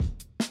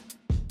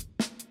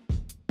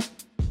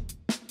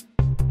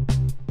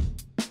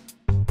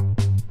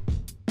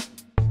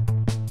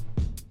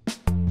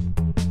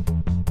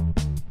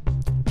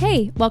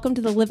Hey, welcome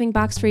to the Living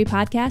Box Free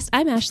podcast.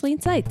 I'm Ashleen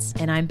Seitz.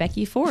 And I'm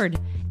Becky Ford.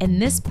 And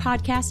this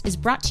podcast is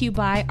brought to you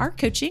by our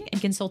coaching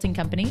and consulting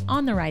company,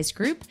 On the Rise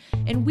Group.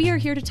 And we are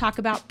here to talk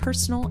about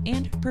personal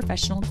and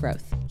professional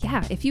growth.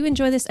 Yeah, if you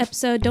enjoy this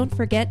episode, don't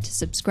forget to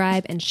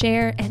subscribe and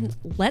share. And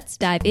let's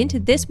dive into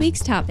this week's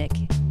topic.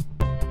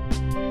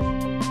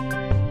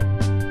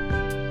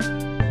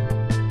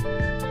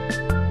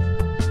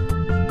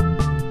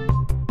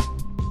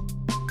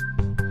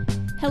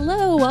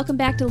 Hello, welcome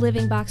back to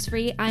Living Box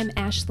Free. I'm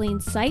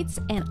Ashleen Seitz,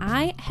 and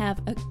I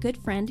have a good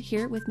friend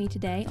here with me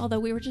today, although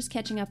we were just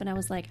catching up and I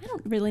was like, I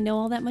don't really know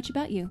all that much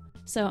about you.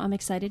 So I'm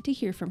excited to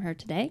hear from her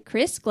today.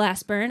 Chris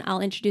Glassburn,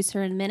 I'll introduce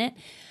her in a minute.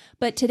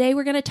 But today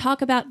we're going to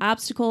talk about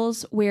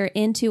obstacles. We're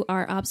into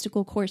our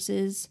obstacle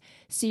courses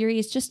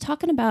series, just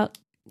talking about,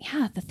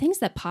 the things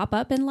that pop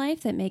up in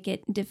life that make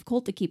it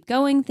difficult to keep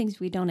going, things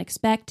we don't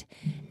expect,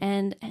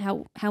 and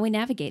how we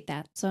navigate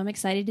that. So I'm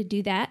excited to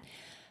do that.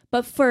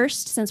 But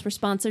first, since we're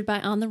sponsored by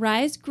On the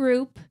Rise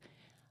Group,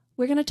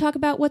 we're going to talk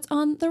about what's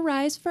on the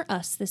rise for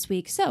us this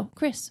week. So,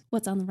 Chris,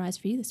 what's on the rise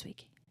for you this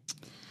week?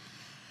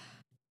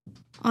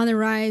 On the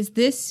rise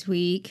this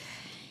week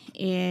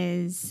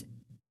is,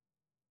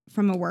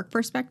 from a work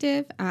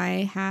perspective,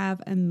 I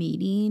have a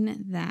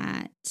meeting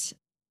that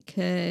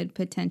could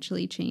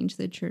potentially change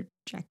the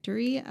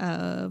trajectory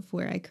of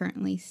where I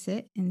currently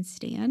sit and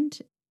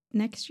stand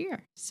next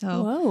year.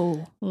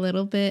 So a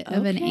little bit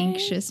of an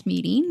anxious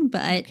meeting,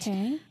 but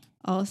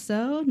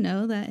also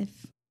know that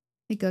if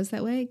it goes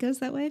that way, it goes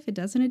that way. If it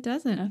doesn't, it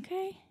doesn't.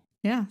 Okay.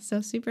 Yeah.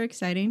 So super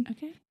exciting.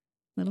 Okay.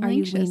 Little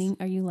anxious.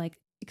 Are you like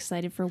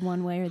excited for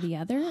one way or the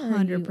other?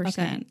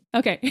 100%.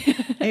 Okay.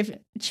 If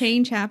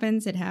change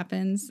happens, it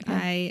happens. Okay.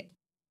 I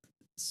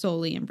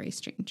solely embrace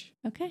change.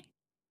 Okay.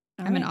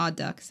 I'm an odd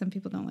duck. Some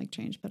people don't like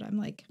change, but I'm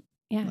like,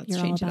 yeah, let's you're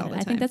change all it about all it. the I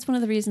time. think that's one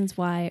of the reasons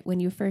why when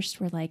you first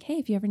were like, hey,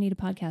 if you ever need a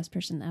podcast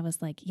person, I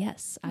was like,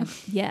 yes,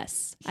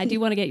 I do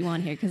want to get you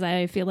on here because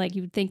I feel like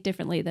you think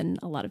differently than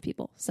a lot of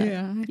people. So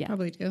I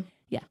probably do.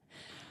 Yeah.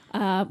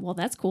 Well,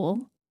 that's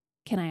cool.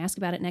 Can I ask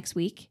about it next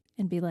week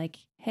and be like,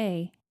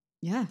 hey,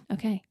 Yeah.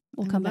 okay,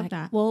 we'll I come love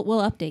back. that. We'll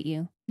update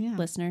you,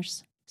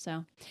 listeners.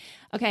 So,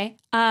 okay.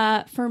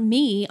 For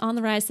me, on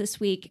the rise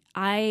this week,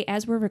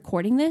 as we're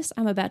recording this,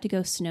 I'm about to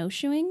go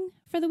snowshoeing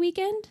for the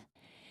weekend.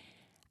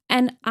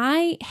 And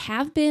I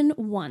have been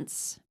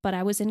once, but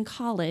I was in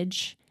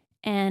college,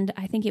 and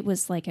I think it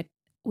was like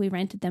we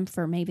rented them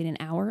for maybe an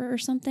hour or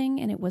something,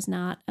 and it was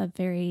not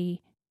it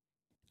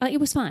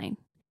was fine,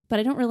 but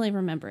I don't really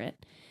remember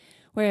it.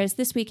 Whereas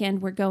this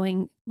weekend, we're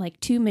going like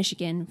to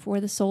Michigan for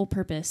the sole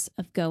purpose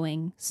of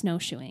going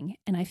snowshoeing,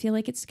 and I feel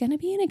like it's going to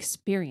be an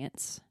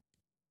experience.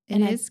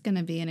 It is going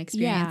to be an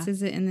experience. Yeah.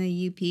 Is it in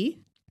the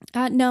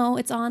UP? No,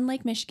 it's on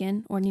Lake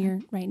Michigan or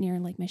right near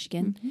Lake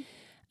Michigan.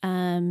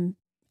 Mm-hmm.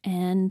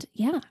 And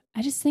yeah,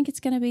 I just think it's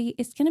gonna be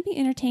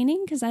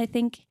entertaining because I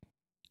think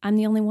I'm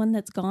the only one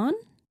that's gone.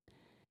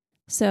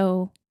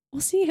 So we'll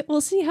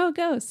see how it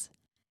goes.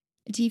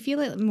 Do you feel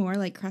it more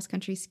like cross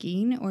country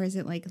skiing, or is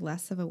it like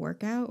less of a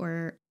workout?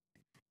 Or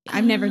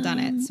I've never done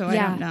it, so I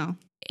don't know.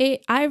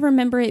 I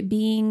remember it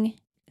being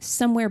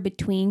somewhere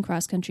between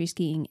cross country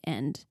skiing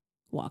and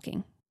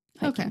walking.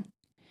 Hiking. Okay,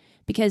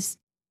 because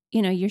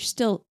you're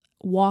still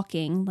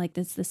walking, like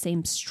that's the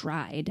same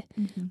stride,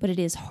 but it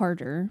is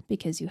harder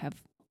because you have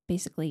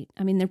basically,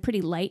 they're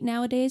pretty light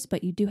nowadays,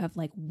 but you do have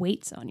like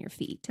weights on your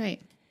feet.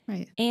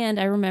 Right. And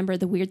I remember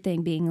the weird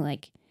thing being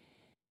like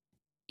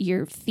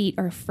your feet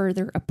are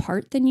further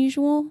apart than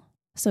usual.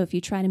 So if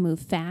you try to move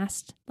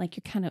fast, like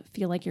you kind of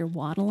feel like you're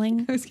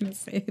waddling. I was going to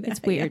say that.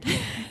 It's weird. Yeah.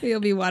 You'll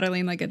be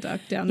waddling like a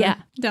duck down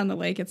the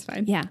lake. It's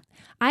fine. Yeah.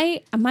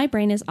 My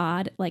brain is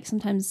odd. Like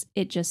sometimes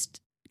it just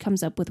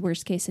comes up with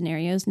worst case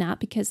scenarios, not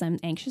because I'm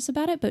anxious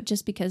about it, but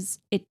just because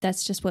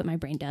that's just what my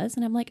brain does.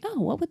 And I'm like, oh,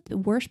 what would the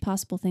worst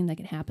possible thing that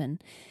could happen?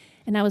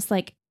 And I was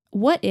like,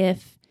 what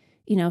if,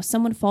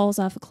 someone falls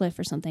off a cliff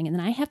or something, and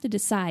then I have to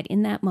decide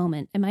in that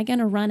moment, am I going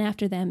to run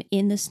after them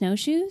in the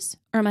snowshoes,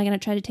 or am I going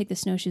to try to take the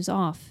snowshoes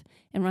off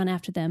and run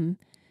after them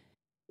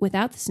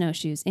without the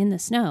snowshoes in the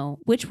snow,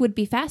 which would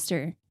be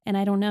faster? And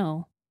I don't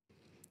know.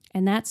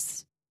 And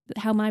that's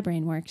how my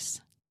brain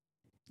works.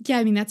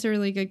 Yeah, that's a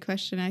really good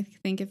question. I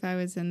think if I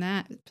was in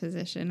that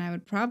position, I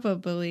would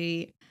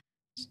probably,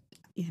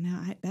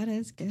 that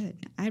is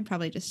good. I'd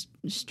probably just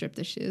strip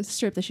the shoes.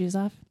 Strip the shoes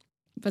off.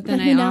 But then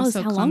who knows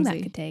also how long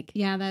that could take.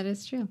 Yeah, that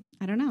is true.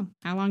 I don't know.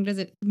 How long does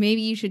it?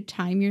 Maybe you should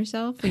time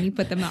yourself when you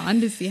put them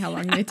on to see how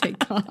long they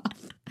take off.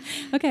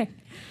 Okay.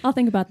 I'll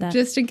think about that.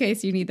 Just in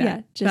case you need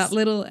that. Yeah, that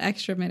little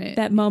extra minute.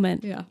 That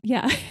moment. Yeah.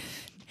 Yeah.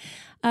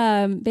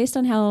 Based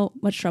on how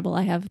much trouble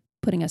I have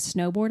putting a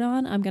snowboard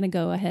on, I'm going to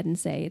go ahead and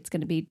say it's going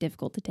to be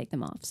difficult to take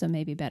them off. So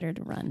maybe better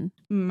to run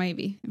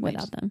maybe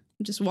without them.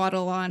 Just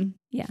waddle on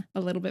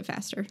a little bit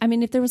faster.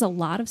 If there was a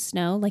lot of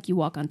snow, like you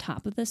walk on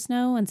top of the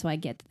snow, and so I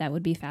get that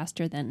would be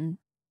faster than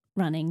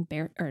running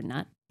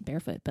not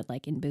barefoot, but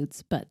like in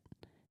boots. But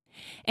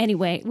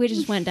anyway, we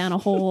just went down a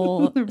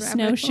whole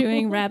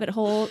snowshoeing rabbit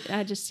hole,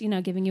 just,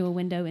 giving you a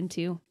window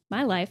into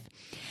my life.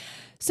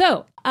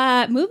 So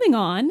moving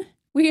on.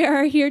 We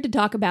are here to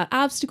talk about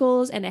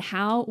obstacles and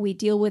how we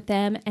deal with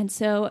them. And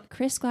so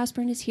Chris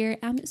Glassburn is here.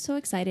 I'm so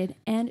excited.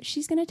 And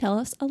she's going to tell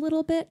us a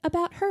little bit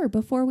about her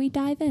before we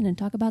dive in and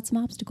talk about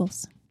some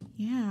obstacles.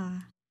 Yeah.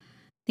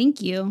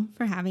 Thank you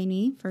for having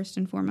me, first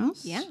and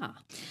foremost. Yeah.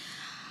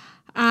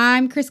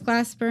 I'm Chris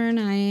Glassburn.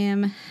 I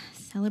am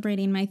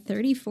celebrating my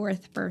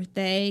 34th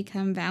birthday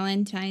come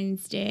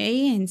Valentine's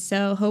Day. And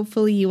so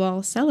hopefully you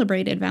all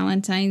celebrated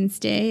Valentine's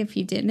Day. If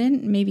you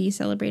didn't, maybe you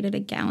celebrated a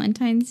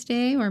Galentine's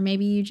Day, or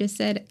maybe you just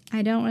said,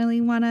 I don't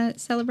really want to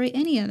celebrate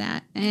any of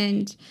that.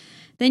 And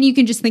then you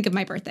can just think of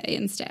my birthday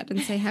instead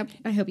and say,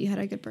 I hope you had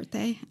a good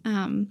birthday.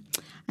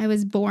 I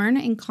was born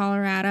in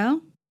Colorado,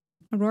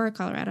 Aurora,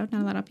 Colorado.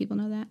 Not a lot of people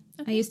know that.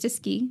 Okay. I used to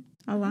ski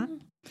a lot.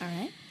 All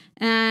right.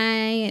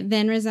 I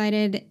then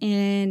resided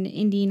in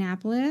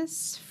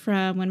Indianapolis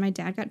from when my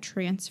dad got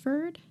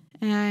transferred.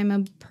 I'm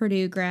a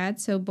Purdue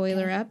grad, so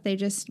boiler up. They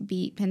just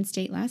beat Penn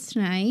State last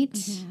night.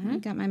 I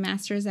got my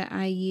master's at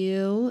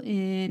IU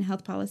in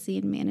health policy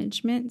and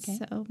management,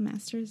 so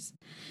master's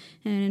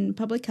in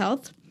public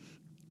health.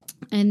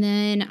 And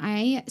then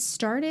I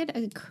started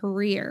a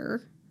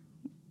career,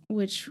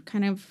 which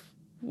kind of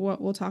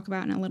what we'll talk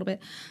about in a little bit.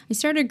 I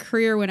started a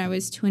career when I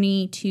was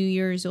 22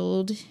 years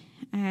old.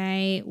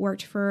 I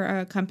worked for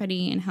a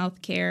company in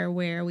healthcare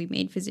where we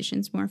made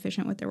physicians more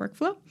efficient with their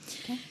workflow.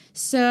 Okay.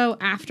 So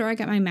after I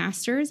got my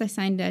master's, I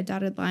signed a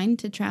dotted line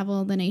to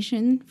travel the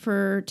nation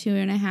for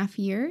 2.5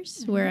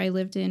 years, where I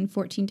lived in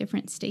 14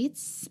 different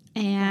states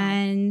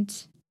and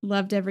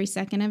loved every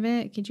second of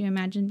it. Could you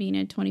imagine being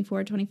a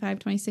 24, 25,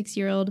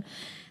 26-year-old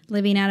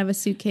living out of a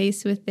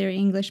suitcase with their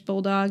English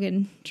bulldog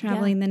and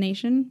traveling the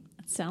nation?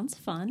 That sounds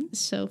fun.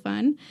 So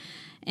fun.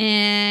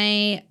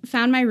 And I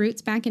found my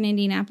roots back in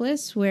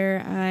Indianapolis,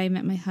 where I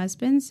met my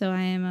husband. So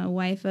I am a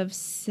wife of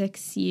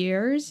 6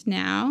 years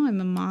now. I'm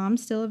a mom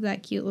still of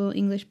that cute little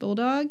English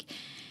bulldog.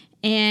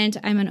 And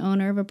I'm an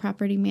owner of a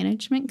property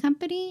management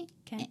company.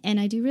 Okay. And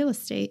I do real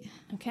estate.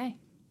 Okay.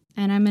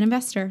 And I'm an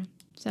investor.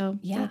 So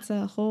that's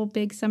a whole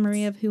big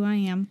summary of who I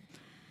am.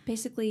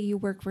 Basically, you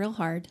work real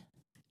hard.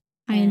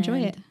 I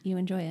enjoy it. You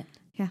enjoy it.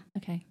 Yeah.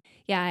 Okay.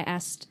 Yeah, I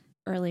asked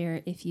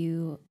earlier if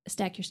you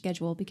stack your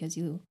schedule because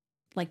you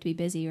like to be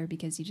busy or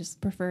because you just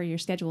prefer your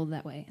schedule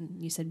that way,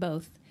 and you said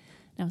both.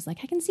 And I was like,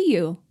 I can see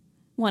you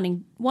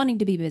wanting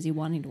to be busy,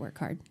 wanting to work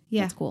hard.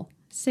 Yeah, that's cool.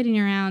 Sitting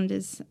around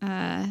is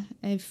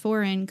a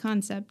foreign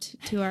concept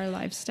to our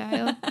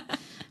lifestyle,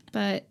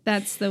 but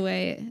that's the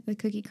way the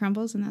cookie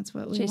crumbles, and that's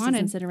what we Chase wanted.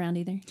 Doesn't sit around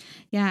either.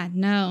 Yeah,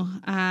 no,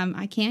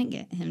 I can't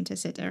get him to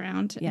sit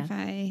around if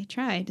I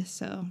tried.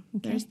 So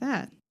there's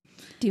that.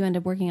 Do you end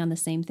up working on the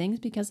same things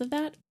because of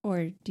that,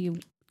 or do you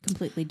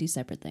completely do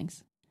separate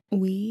things?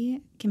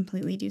 We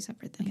completely do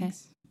separate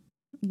things.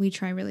 Okay. We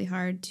try really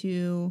hard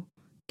to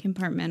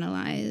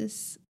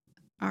compartmentalize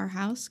our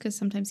house because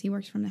sometimes he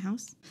works from the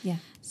house. Yeah.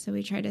 So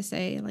we try to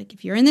say, like,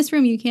 if you're in this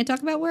room, you can't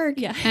talk about work.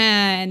 Yeah.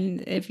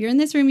 And if you're in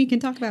this room, you can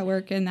talk about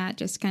work. And that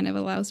just kind of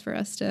allows for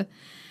us to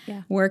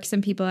work.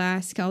 Some people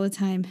ask all the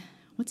time,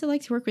 what's it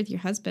like to work with your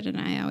husband? And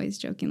I always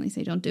jokingly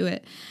say, don't do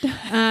it.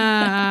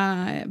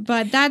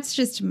 But that's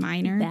just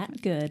minor.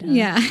 That good. Huh?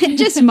 Yeah,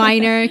 just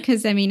minor.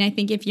 Because, I mean, I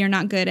think if you're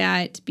not good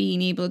at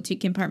being able to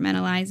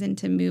compartmentalize and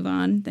to move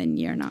on, then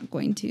you're not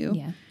going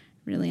to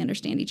really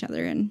understand each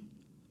other. And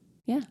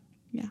yeah.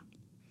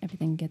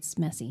 Everything gets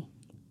messy.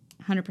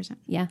 100%.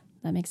 Yeah,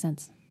 that makes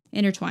sense.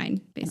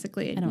 Intertwined,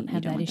 basically. I don't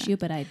have that issue,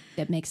 but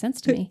it makes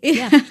sense to me.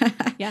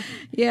 Yeah.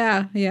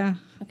 Yeah.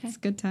 Okay. It's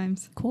good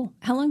times. Cool.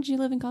 How long did you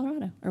live in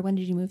Colorado? Or when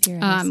did you move here?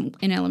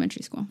 In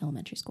elementary school.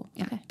 Elementary school.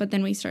 Yeah. Okay. But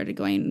then we started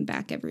going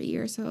back every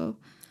year. So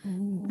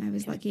I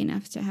was lucky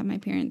enough to have my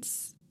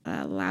parents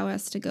allow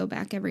us to go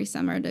back every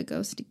summer to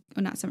go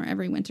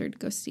every winter to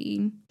go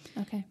skiing.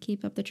 Okay.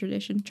 Keep up the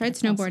tradition. Tried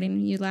snowboarding.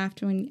 Awesome. You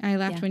laughed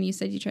when you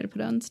said you tried to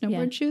put on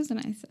snowboard shoes, and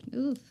I said,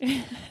 ooh.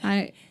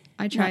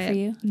 I try it. Not for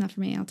you? Not for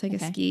me. I'll take a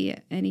ski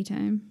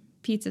anytime.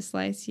 Pizza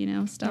slice,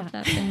 stuff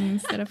that thing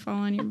instead of fall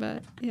on your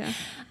butt. Yeah.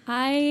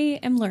 I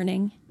am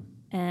learning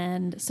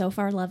and so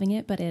far loving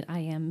it, but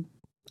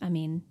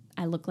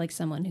I look like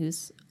someone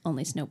who's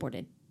only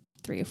snowboarded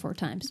 3 or 4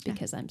 times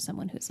because I'm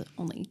someone who's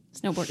only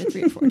snowboarded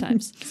 3 or 4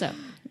 times. So,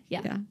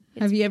 yeah.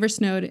 Have you ever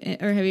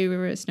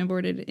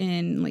snowboarded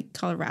in like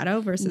Colorado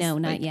versus No,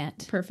 not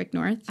yet. Perfect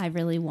North? I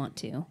really want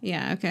to.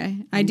 Yeah, okay.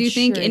 I do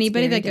think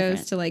anybody that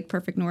goes to like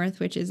Perfect North,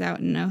 which is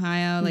out in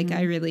Ohio, like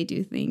I really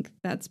do think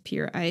that's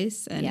pure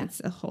ice and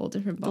it's a whole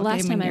different ballgame. The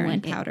last time I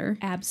went, in powder.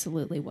 It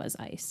absolutely was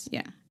ice.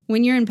 Yeah.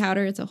 When you're in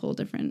powder, it's a whole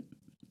different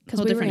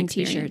because we were in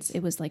t-shirts.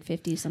 It was like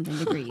 50 something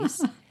degrees.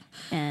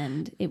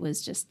 And it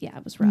was just,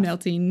 it was rough.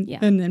 Melting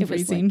and then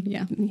freezing.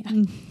 Yeah.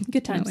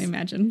 Good times. I can only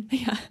imagine.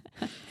 Yeah.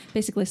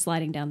 Basically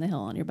sliding down the hill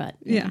on your butt.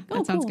 Yeah,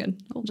 that sounds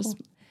good. I'll just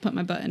put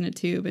my butt in a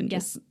tube and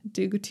just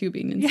do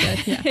tubing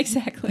instead. Yeah,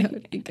 exactly. That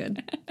would be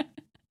good.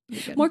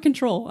 More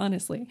control,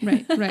 honestly.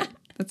 Right.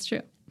 That's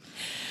true.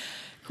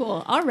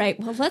 Cool. All right.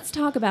 Well, let's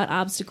talk about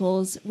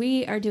obstacles.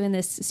 We are doing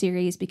this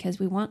series because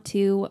we want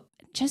to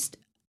just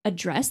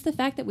address the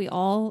fact that we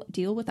all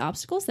deal with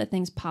obstacles, that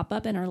things pop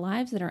up in our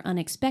lives that are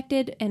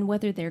unexpected, and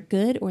whether they're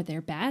good or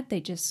they're bad,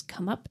 they just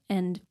come up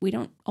and we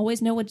don't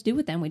always know what to do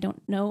with them. We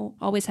don't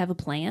always have a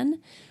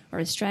plan or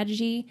a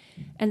strategy.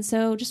 And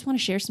so just want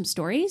to share some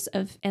stories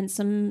and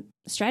some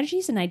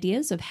strategies and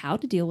ideas of how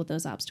to deal with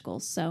those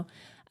obstacles. So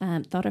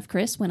thought of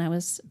Chris when I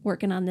was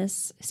working on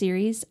this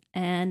series,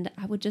 and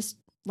I would just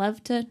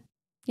love to,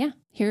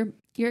 hear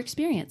your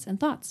experience and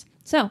thoughts.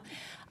 So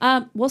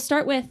we'll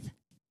start with,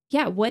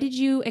 what did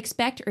you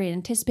expect or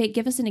anticipate?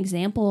 Give us an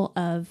example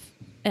of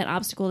an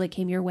obstacle that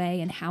came your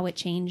way and how it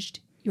changed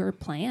your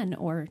plan.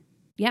 Or,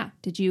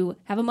 did you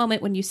have a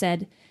moment when you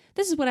said,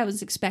 this is what I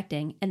was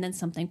expecting, and then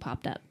something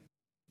popped up?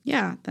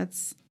 Yeah,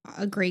 that's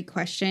a great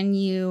question.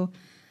 You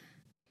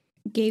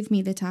gave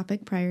me the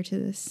topic prior to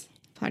this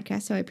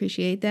podcast, so I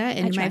appreciate that.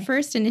 And my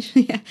first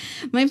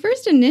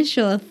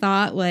initial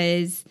thought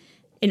was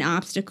an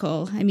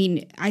obstacle. I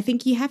mean, I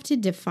think you have to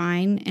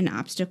define an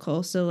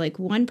obstacle. So like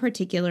one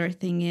particular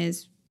thing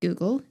is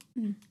Google.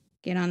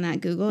 Get on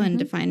that Google and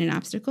define an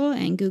obstacle.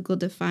 And Google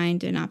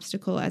defined an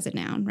obstacle as a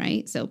noun,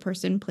 right? So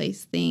person,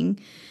 place, thing.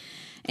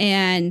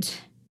 And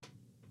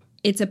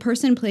it's a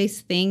person,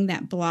 place, thing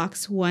that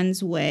blocks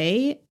one's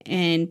way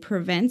and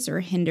prevents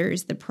or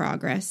hinders the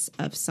progress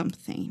of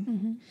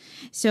something.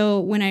 So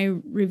when I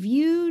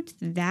reviewed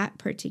that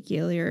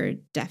particular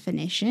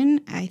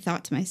definition, I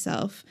thought to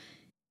myself,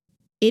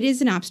 it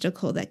is an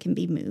obstacle that can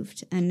be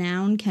moved. A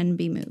noun can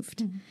be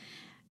moved.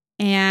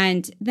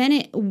 And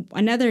then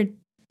another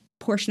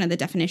portion of the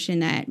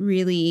definition that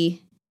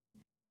really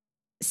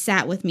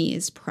sat with me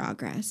is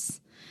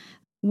progress.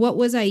 What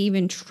was I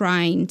even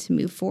trying to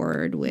move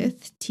forward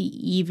with to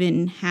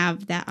even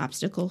have that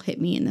obstacle hit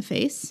me in the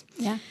face?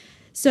 Yeah.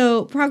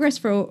 So progress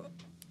for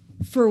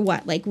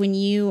what? Like when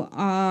you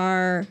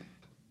are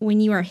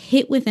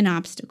hit with an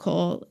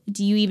obstacle,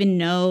 do you even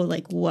know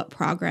like what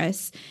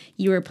progress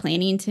you were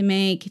planning to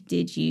make?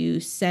 Did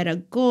you set a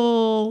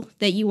goal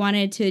that you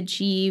wanted to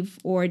achieve,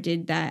 or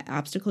did that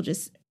obstacle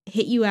just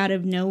hit you out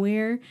of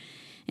nowhere?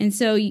 And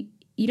so you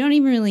don't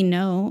even really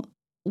know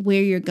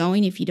where you're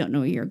going if you don't know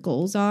what your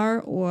goals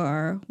are,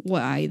 or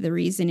why the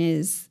reason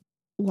is,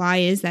 why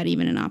is that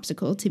even an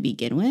obstacle to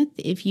begin with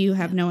if you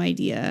have no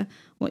idea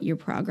what your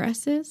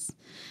progress is?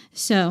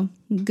 So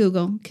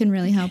Google can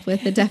really help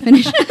with the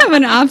definition of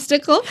an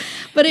obstacle,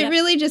 but it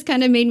really just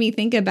kind of made me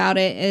think about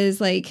it as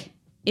like,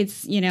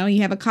 it's,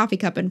 you have a coffee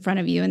cup in front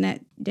of you, and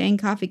that dang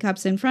coffee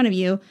cup's in front of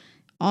you.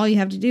 All you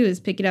have to do is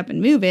pick it up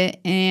and move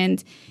it.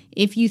 And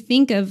if you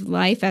think of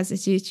life as a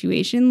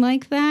situation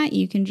like that,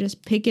 you can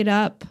just pick it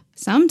up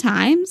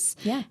sometimes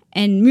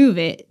and move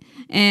it.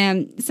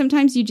 And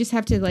sometimes you just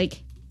have to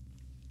like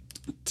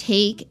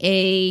take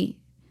a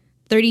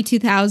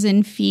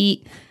 32,000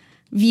 feet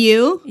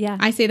view. Yeah.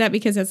 I say that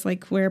because that's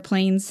like where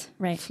planes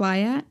fly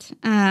at.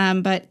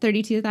 But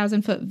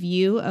 32,000 foot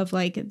view of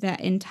like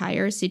that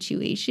entire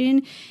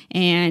situation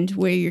and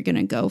where you're going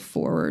to go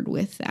forward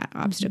with that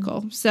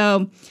obstacle.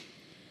 So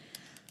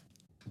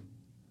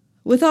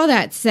with all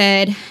that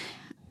said,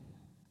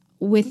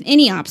 with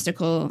any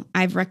obstacle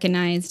I've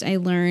recognized, I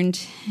learned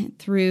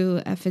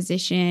through a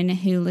physician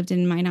who lived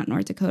in Minot,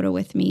 North Dakota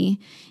with me,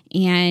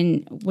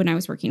 and when I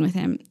was working with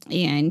him,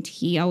 and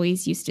he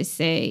always used to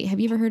say, have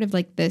you ever heard of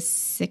like the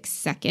 6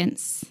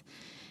 seconds?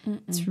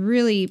 It's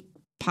really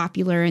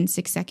popular in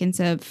 6 seconds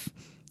of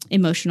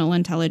emotional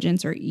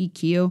intelligence, or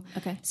EQ.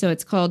 Okay. So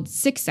it's called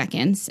 6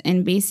 seconds,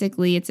 and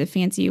basically it's a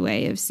fancy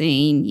way of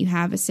saying you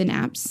have a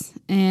synapse,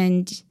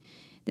 and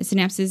the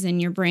synapses in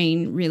your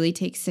brain really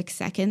take 6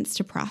 seconds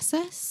to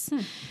process.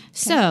 Okay.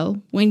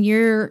 So when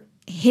you're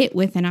hit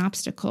with an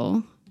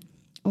obstacle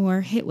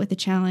or hit with a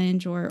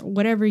challenge or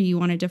whatever you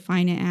want to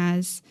define it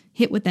as,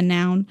 hit with a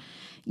noun,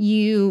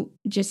 you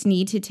just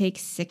need to take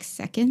 6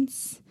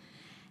 seconds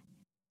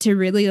to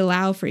really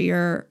allow for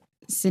your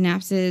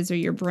synapses or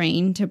your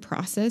brain to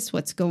process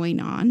what's going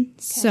on. Okay.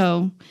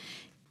 So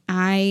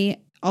I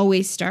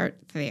always start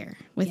there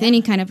with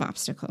any kind of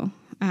obstacle.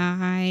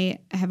 I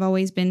have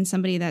always been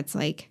somebody that's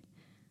like,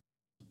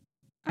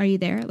 are you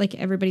there? Like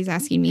everybody's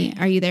asking me,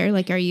 are you there?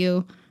 Like, are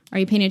you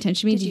paying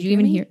attention to me? Did you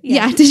even hear?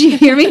 Yeah. Did you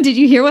hear me? Did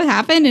you hear what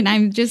happened? And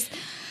I'm just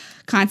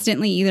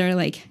constantly either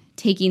like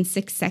taking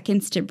 6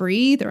 seconds to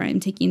breathe, or I'm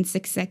taking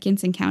 6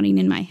 seconds and counting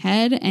in my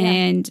head.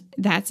 And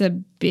that's a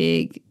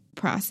big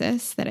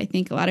process that I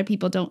think a lot of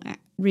people don't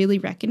really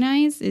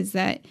recognize, is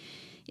that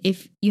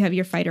if you have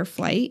your fight or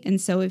flight. And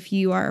so if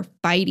you are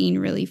fighting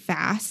really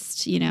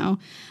fast,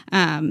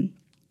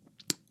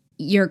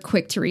 you're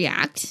quick to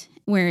react.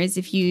 Whereas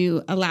if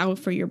you allow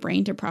for your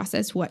brain to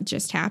process what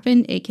just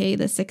happened, aka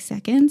the 6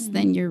 seconds,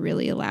 then you're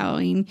really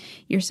allowing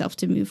yourself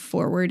to move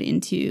forward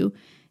into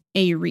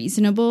a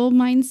reasonable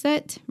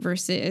mindset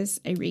versus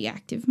a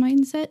reactive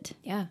mindset.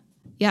 Yeah.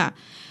 Yeah.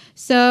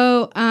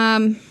 So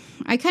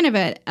I kind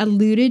of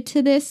alluded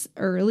to this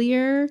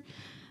earlier,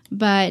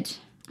 but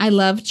I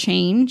love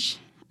change.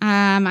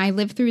 I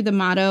live through the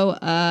motto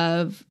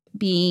of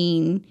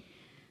being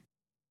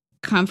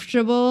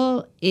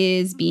comfortable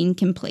is being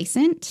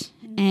complacent.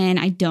 And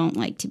I don't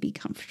like to be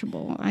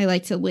comfortable. I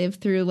like to live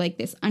through like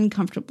this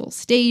uncomfortable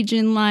stage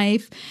in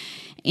life.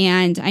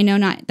 And I know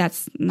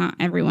that's not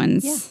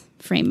everyone's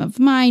frame of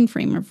mind,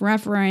 frame of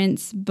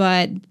reference,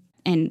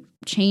 and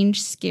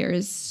change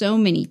scares so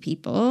many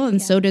people,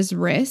 and so does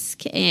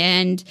risk.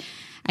 And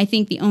I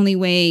think the only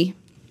way,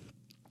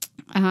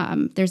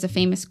 there's a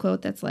famous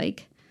quote that's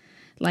like,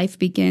 life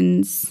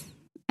begins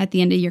at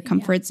the end of your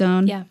comfort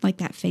zone. Yeah. Like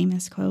that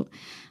famous quote.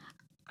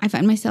 I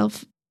find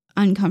myself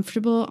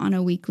uncomfortable on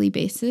a weekly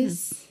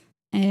basis,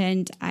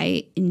 and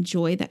I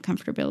enjoy that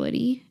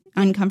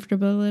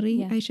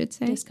uncomfortability, I should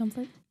say.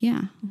 Discomfort.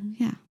 Yeah.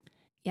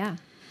 Yeah.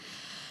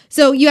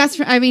 So you asked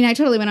for, I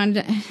totally went on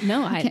to.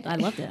 No, okay. I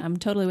loved it. I'm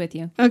totally with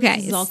you. Okay.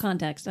 This is all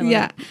context. I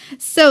love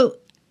it. So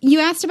you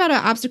asked about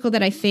an obstacle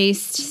that I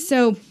faced.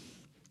 So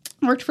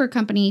I worked for a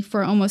company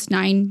for almost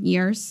 10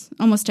 years.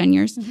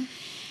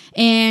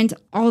 And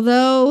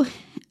although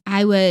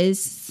I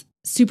was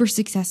super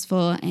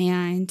successful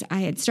and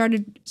I had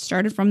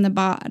started from the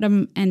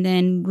bottom and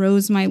then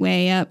rose my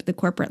way up the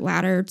corporate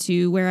ladder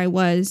to where I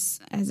was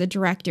as a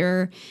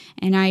director,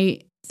 and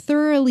I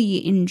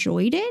thoroughly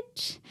enjoyed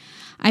it,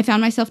 I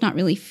found myself not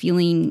really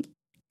feeling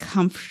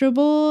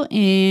comfortable,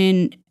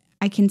 and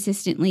I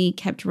consistently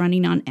kept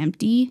running on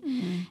empty.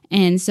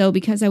 And so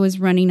because I was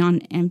running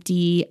on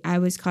empty, I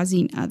was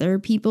causing other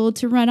people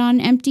to run on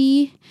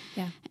empty.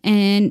 Yeah.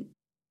 And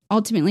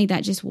ultimately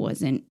that just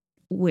wasn't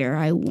where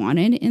I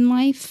wanted in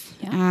life.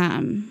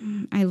 Yeah.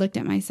 I looked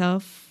at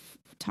myself,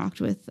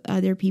 talked with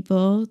other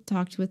people,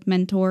 talked with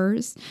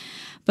mentors,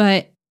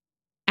 but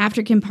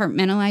after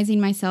compartmentalizing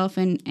myself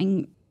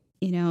and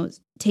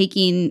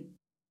taking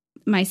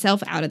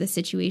myself out of the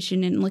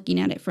situation and looking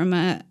at it from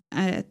a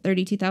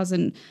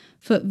 32,000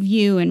 foot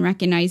view and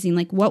recognizing,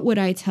 like, what would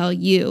I tell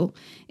you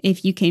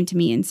if you came to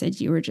me and said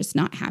you were just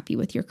not happy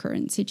with your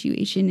current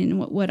situation, and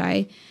what would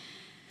I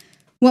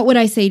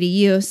say to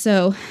you?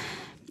 So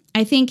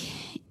I think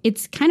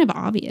it's kind of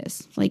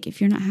obvious, like,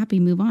 if you're not happy,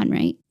 move on,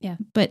 right? Yeah.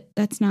 But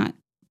that's not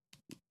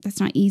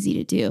easy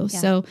to do. Yeah.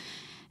 So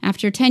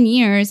after 10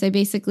 years, I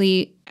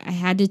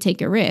had to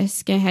take a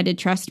risk. I had to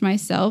trust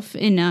myself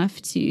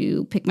enough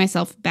to pick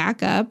myself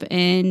back up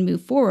and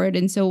move forward.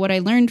 And so what I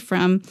learned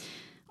from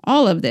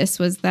all of this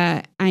was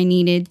that I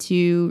needed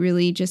to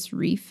really just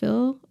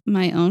refill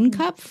my own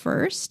cup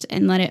first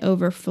and let it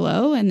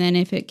overflow. And then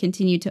if it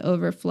continued to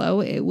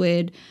overflow, it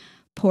would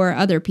pour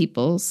other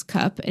people's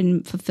cup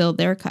and fulfill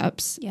their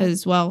cups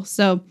as well.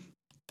 So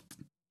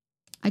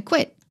I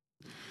quit.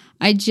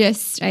 I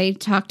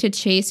talked to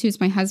Chase, who's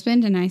my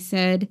husband, and I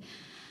said,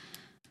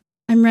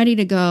 I'm ready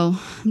to go.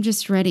 I'm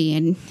just ready.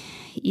 And,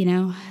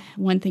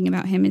 one thing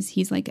about him is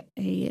he's like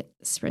a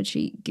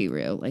spreadsheet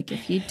guru. Like,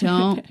 if you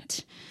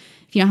don't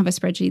have a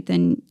spreadsheet,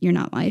 then you're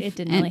not life. It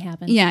didn't really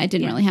happen. Yeah, it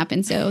didn't really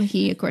happen. So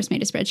he, of course,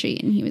 made a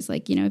spreadsheet, and he was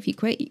like, if you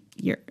quit,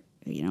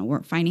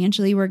 we're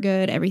financially, we're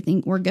good.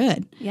 Everything, we're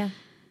good. Yeah.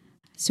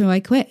 So I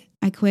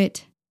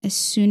quit. As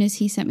soon as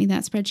he sent me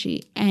that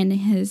spreadsheet, and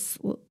his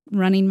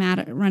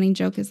running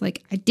joke is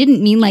like, I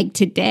didn't mean like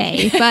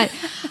today, but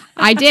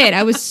I did.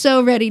 I was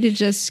so ready to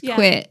just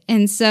quit.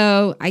 And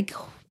so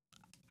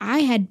I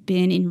had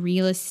been in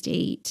real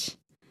estate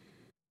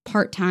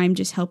part-time,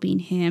 just helping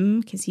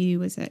him because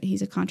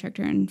he's a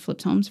contractor and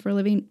flips homes for a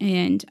living.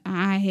 And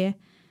I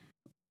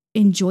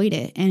enjoyed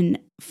it. And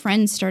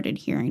friends started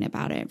hearing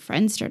about it.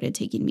 Friends started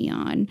taking me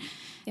on.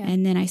 Yeah.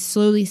 And then I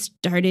slowly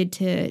started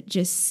to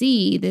just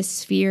see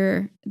this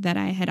fear that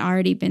I had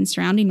already been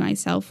surrounding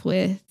myself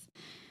with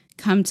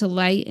come to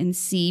light and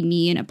see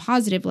me in a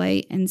positive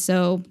light. And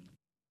so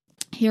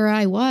here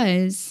I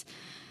was.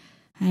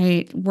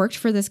 I worked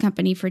for this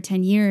company for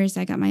 10 years.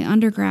 I got my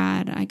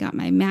undergrad. I got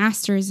my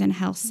master's in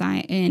health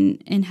science,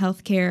 in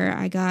healthcare.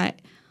 I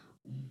got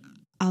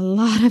a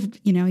lot of,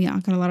 I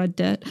got a lot of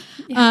debt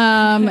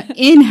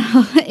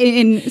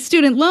in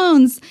student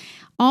loans,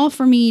 all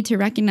for me to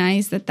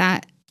recognize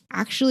that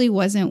actually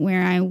wasn't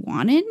where I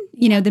wanted.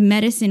 The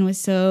medicine was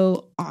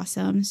so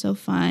awesome, so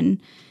fun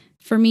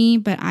for me,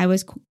 but I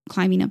was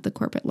climbing up the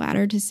corporate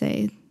ladder to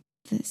say,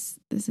 this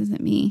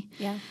isn't me.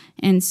 Yeah.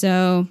 And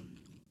so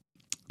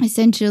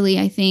essentially,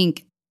 I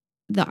think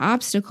the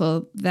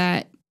obstacle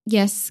that,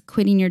 yes,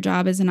 quitting your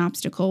job is an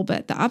obstacle,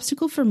 but the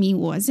obstacle for me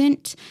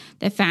wasn't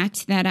the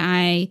fact that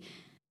I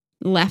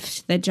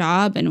left the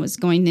job and was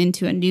going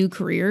into a new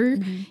career.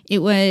 Mm-hmm. It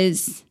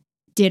was,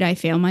 did I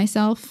fail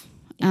myself?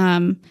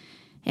 And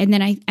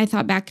then I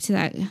thought back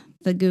to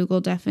the Google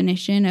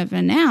definition of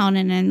a noun,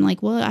 and then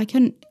like, well, I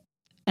couldn't,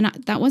 and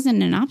that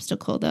wasn't an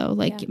obstacle though.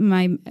 Like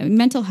my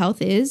mental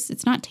health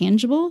it's not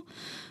tangible,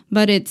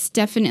 but it's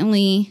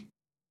definitely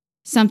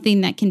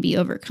something that can be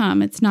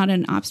overcome. It's not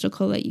an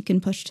obstacle that you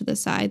can push to the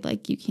side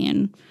like you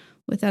can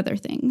with other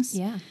things.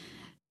 Yeah.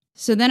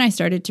 So then I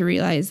started to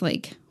realize,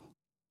 like,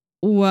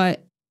 what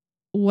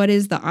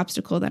is the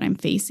obstacle that I'm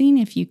facing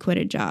if you quit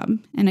a job?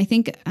 And I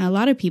think a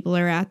lot of people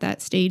are at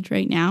that stage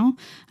right now.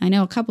 I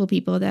know a couple of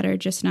people that are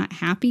just not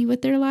happy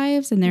with their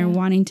lives and they're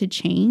wanting to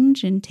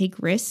change and take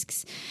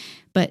risks.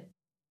 But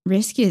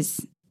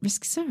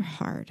risks are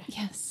hard.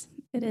 Yes.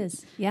 It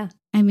is. Yeah.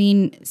 I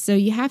mean, so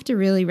you have to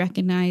really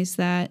recognize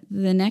that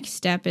the next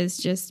step is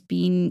just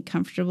being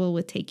comfortable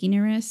with taking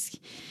a risk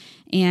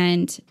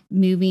and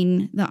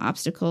moving the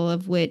obstacle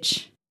of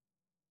which,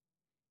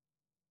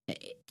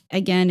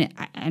 again,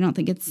 I don't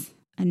think it's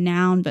a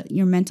noun, but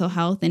your mental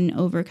health and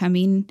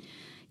overcoming.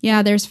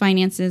 Yeah, there's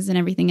finances and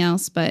everything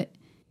else, but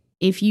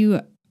if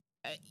you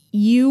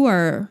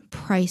are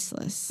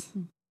priceless,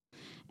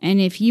 and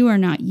if you are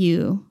not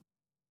you,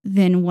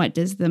 then what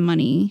does the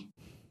money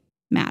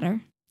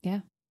matter? Yeah.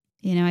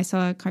 You know, I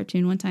saw a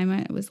cartoon one time.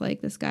 It was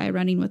like this guy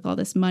running with all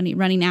this money,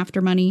 running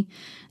after money.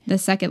 The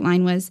second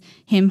line was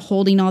him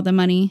holding all the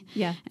money.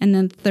 Yeah. And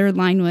then the third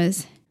line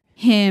was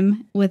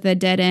him with a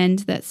dead end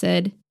that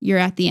said, "You're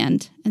at the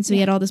end." And so he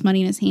had all this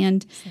money in his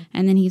hand,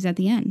 and then he's at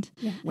the end.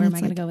 Yeah. Where am I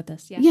going to go with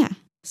this? Yeah.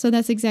 So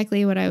that's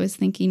exactly what I was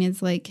thinking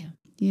is like,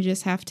 you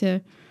just have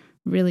to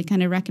really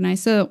kind of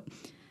recognize. So,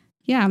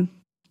 yeah.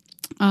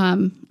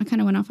 I kind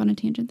of went off on a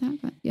tangent there,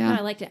 but yeah. No,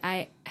 I liked it.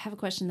 I have a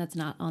question that's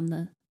not on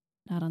the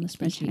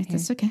spreadsheet here.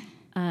 That's okay.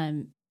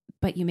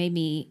 But you made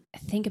me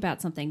think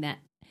about something that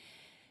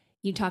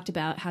you talked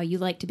about, how you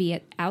like to be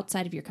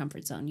outside of your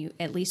comfort zone. You,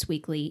 at least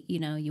weekly, you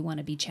know, you want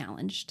to be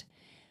challenged.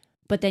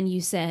 But then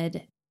you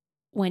said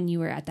when you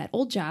were at that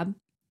old job,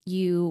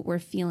 you were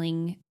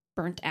feeling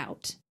burnt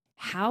out.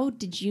 How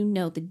did you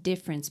know the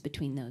difference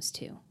between those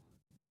two?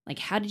 Like,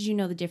 how did you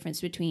know the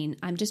difference between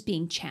I'm just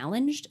being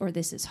challenged, or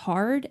this is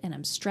hard and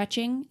I'm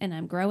stretching and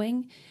I'm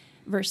growing,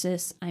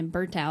 versus I'm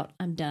burnt out,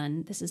 I'm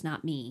done, this is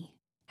not me?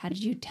 How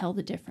did you tell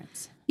the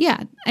difference?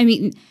 Yeah. I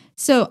mean,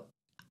 so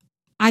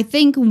I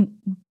think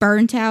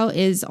burnt out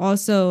is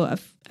also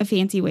a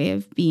fancy way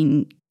of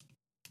being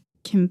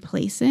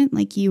complacent.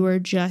 Like you're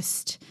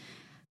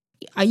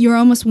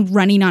almost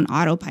running on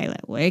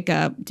autopilot. Wake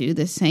up, do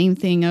the same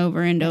thing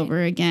over and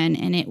over again.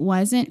 And it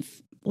wasn't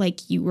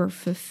like you were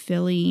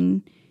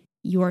fulfilling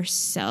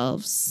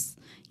yourselves.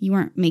 You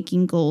weren't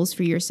making goals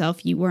for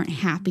yourself. You weren't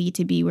happy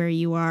to be where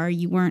you are.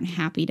 You weren't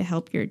happy to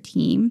help your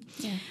team.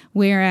 Yeah.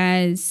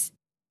 Whereas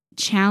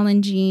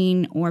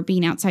challenging or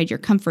being outside your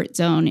comfort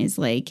zone is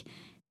like,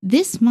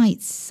 this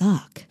might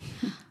suck,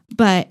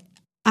 but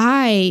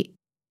I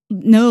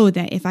know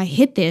that if I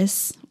hit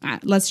this,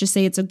 let's just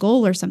say it's a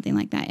goal or something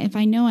like that. If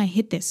I know I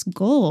hit this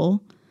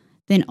goal,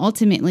 then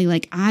ultimately,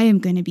 like, I am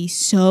going to be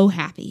so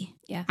happy.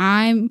 Yeah.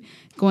 I'm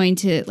going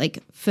to like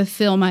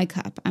fulfill my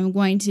cup. I'm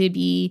going to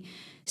be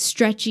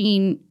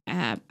stretching.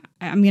 I'm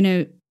going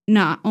to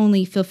not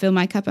only fulfill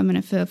my cup, I'm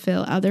going to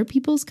fulfill other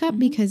people's cup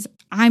because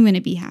I'm going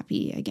to be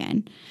happy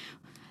again.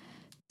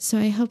 So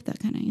I hope that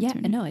kind of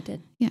answered. Yeah, no, it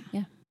did. Yeah.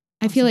 Yeah.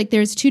 I feel like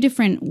there's two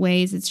different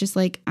ways. It's just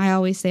like I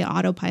always say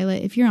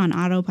autopilot. If you're on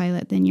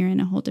autopilot, then you're in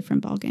a whole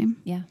different ballgame.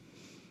 Yeah.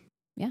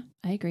 Yeah,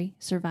 I agree.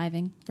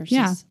 Surviving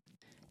versus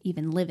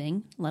even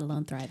living, let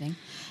alone thriving.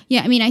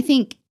 Yeah, I mean, I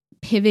think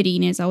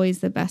pivoting is always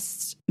the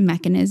best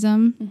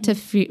mechanism to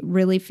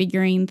really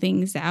figuring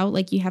things out.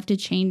 Like you have to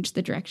change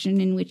the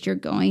direction in which you're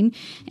going.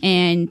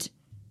 And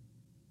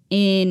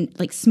in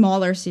like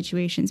smaller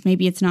situations,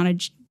 maybe it's not a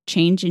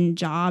change in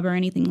job or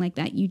anything like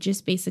that. You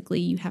just basically,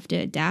 you have to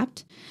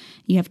adapt.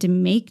 You have to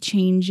make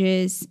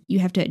changes. You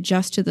have to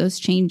adjust to those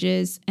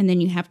changes. And then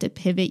you have to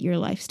pivot your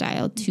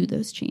lifestyle to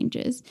those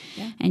changes.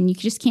 Yeah. And you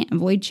just can't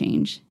avoid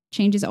change.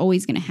 Change is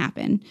always going to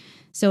happen.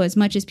 So as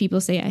much as people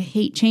say, I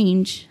hate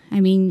change, I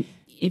mean,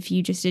 if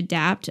you just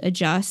adapt,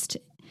 adjust,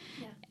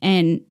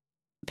 and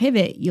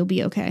pivot, you'll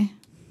be okay.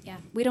 Yeah.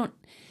 We don't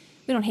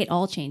hate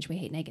all change. We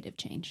hate negative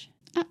change.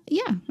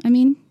 Yeah. I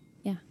mean,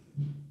 yeah.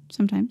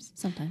 Sometimes.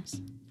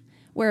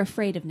 We're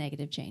afraid of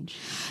negative change.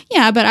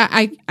 Yeah, but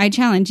I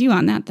challenge you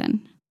on that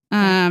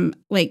then.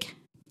 Like,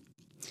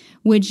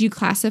 would you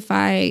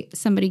classify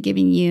somebody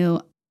giving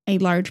you a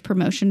large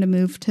promotion to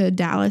move to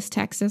Dallas,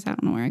 Texas? I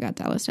don't know where I got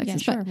Dallas,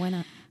 Texas. Yeah, sure. Why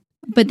not?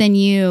 But then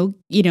you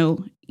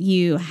have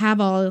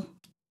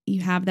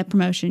that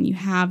promotion, you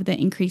have the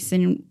increase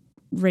in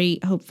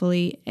rate,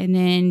 hopefully, and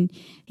then,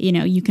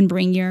 you can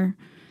bring your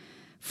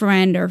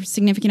friend or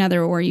significant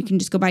other, or you can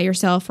just go by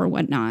yourself or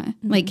whatnot.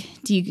 Like,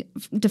 do you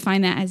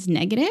define that as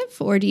negative,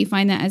 or do you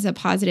find that as a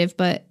positive,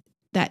 but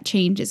that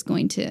change is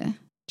going to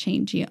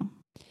change you?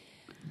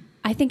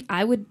 I think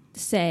I would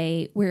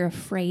say we're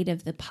afraid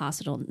of the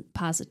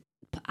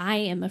I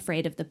am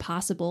afraid of the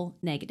possible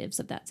negatives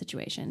of that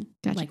situation.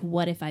 Gotcha. Like,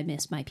 what if I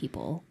miss my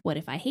people? What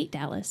if I hate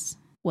Dallas?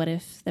 What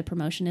if the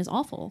promotion is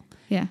awful?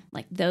 Yeah.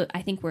 Like,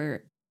 I think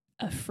we're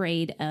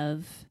afraid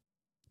of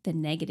the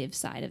negative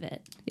side of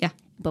it. Yeah.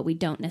 But we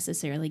don't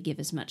necessarily give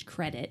as much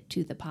credit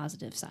to the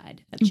positive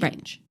side of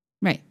change.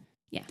 Right.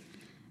 Yeah.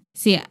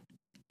 See,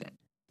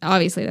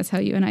 obviously that's how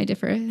you and I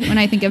differ. When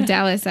I think of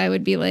Dallas, I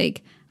would be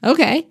like,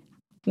 okay,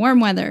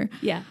 warm weather.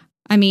 Yeah.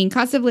 I mean,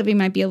 cost of living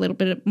might be a little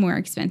bit more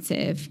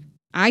expensive.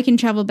 I can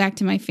travel back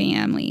to my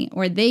family,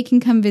 or they can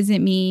come visit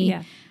me.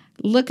 Yeah.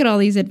 Look at all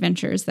these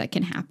adventures that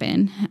can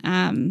happen.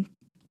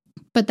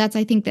 But that's,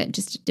 I think, that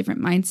just a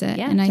different mindset.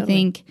 Yeah, and totally. I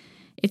think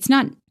it's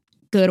not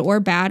good or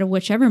bad,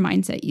 whichever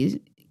mindset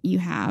you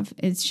have.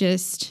 It's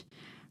just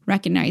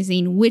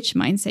recognizing which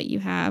mindset you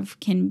have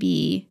can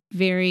be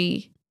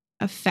very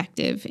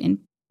effective in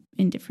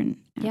different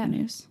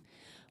avenues.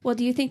 Well,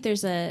 do you think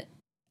there's a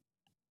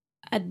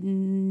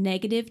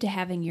negative to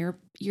having your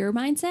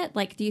mindset?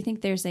 Like, do you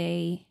think there's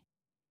there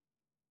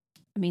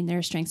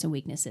are strengths and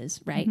weaknesses,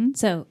 right? Mhm.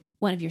 So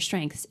one of your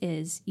strengths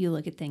is you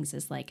look at things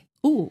as like,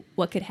 ooh,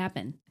 what could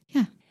happen?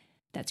 Yeah.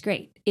 That's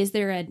great. Is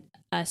there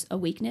a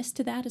weakness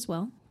to that as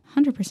well?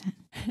 100%.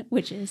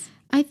 Which is?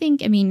 I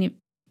think,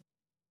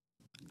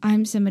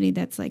 I'm somebody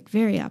that's like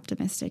very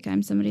optimistic.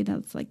 I'm somebody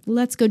that's like,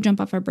 let's go jump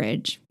off a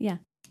bridge. Yeah.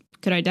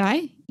 Could I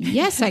die?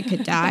 Yes, I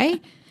could die.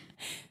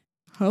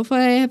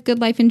 Hopefully I have good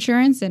life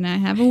insurance and I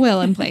have a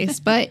will in place.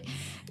 But,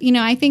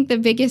 I think the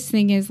biggest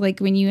thing is like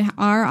when you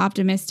are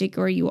optimistic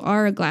or you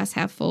are a glass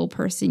half full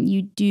person,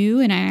 you do.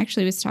 And I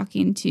actually was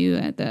talking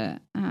to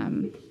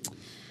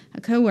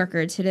a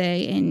coworker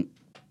today, and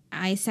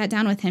I sat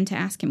down with him to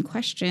ask him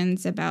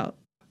questions about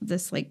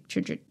this like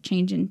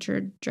change in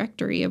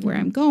trajectory of where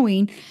I'm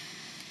going.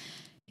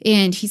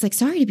 And he's like,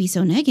 sorry to be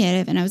so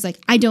negative. And I was like,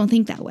 I don't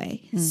think that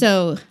way.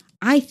 So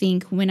I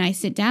think when I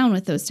sit down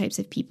with those types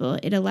of people,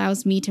 it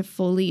allows me to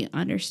fully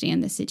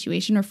understand the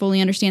situation or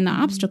fully understand the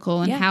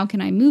obstacle and how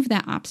can I move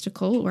that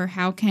obstacle, or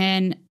how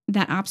can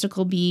that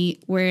obstacle be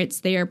where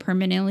it's there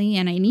permanently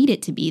and I need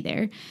it to be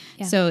there.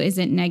 Yeah. So is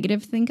it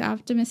negative to think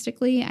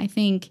optimistically? I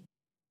think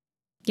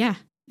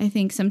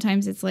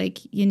sometimes it's like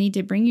you need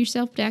to bring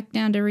yourself back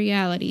down to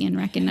reality and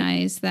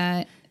recognize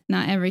that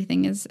not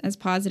everything is as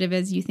positive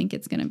as you think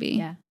it's going to be.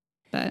 Yeah.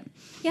 But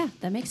yeah,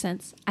 that makes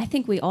sense. I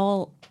think we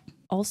all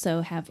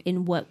also have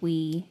in what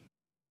we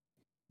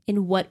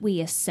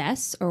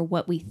assess or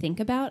what we think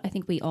about, I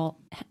think we all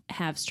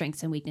have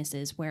strengths and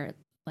weaknesses where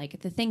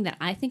like the thing that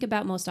I think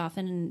about most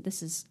often,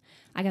 and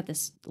I got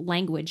this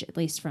language at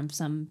least from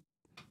some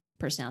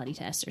personality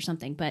test or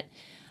something, but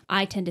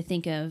I tend to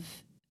think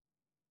of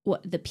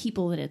what the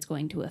people that it's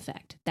going to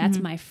affect. That's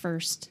my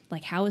first,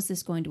 like, how is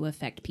this going to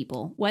affect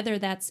people? Whether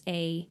that's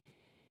a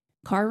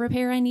car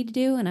repair I need to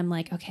do, and I'm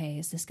like, okay,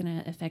 is this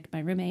going to affect my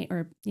roommate,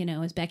 or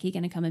is Becky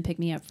going to come and pick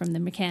me up from the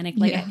mechanic?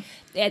 Like,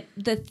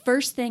 the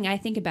first thing I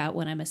think about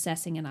when I'm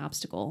assessing an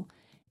obstacle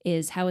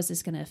is how is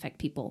this going to affect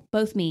people,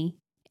 both me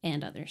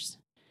and others.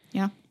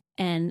 Yeah,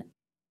 and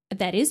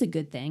that is a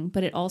good thing,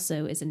 but it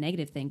also is a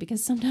negative thing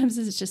because sometimes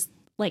it's just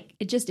like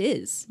it just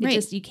is. It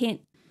just you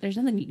can't. There's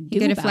nothing you can do. You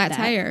get about a flat that.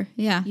 tire.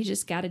 Yeah, you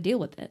just got to deal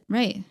with it.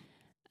 Right.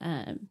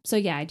 So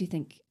yeah, I do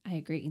think I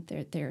agree.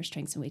 There are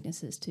strengths and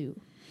weaknesses to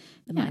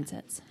the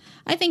mindsets.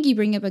 I think you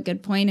bring up a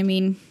good point. I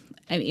mean,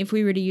 if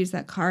we were to use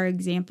that car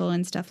example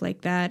and stuff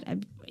like that,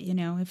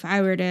 if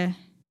I were to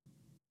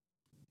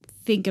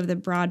think of the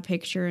broad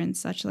picture and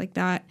such like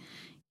that,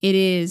 it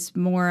is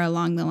more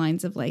along the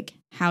lines of like,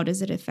 how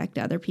does it affect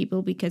other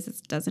people? Because it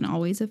doesn't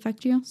always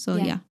affect you. So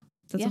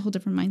that's a whole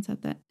different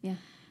mindset.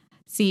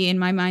 See, in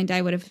my mind,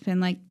 I would have been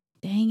like,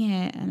 dang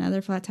it,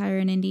 another flat tire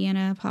in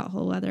Indiana,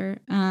 pothole weather.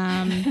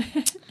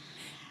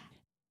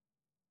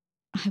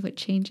 I would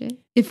change it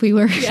if we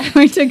were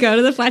going to go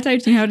to the flat tire.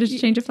 Do you know how to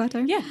change a flat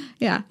tire?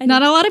 Yeah.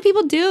 Not a lot of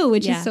people do,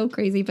 which is so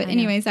crazy. But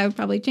anyways, I would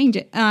probably change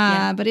it.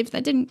 But if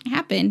that didn't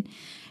happen,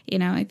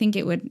 I think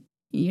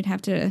you'd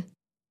have to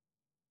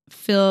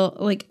fill,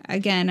 like,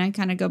 again, I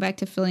kind of go back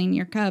to filling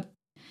your cup.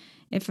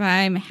 If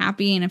I'm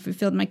happy and if I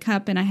filled my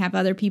cup and I have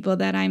other people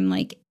that I'm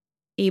like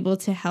able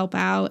to help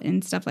out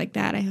and stuff like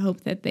that, I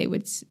hope that they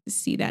would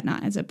see that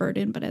not as a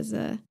burden, but as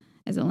a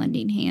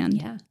lending hand.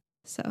 Yeah.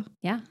 So,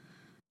 yeah.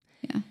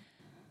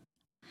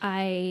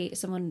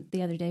 Someone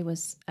the other day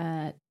was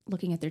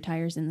looking at their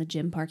tires in the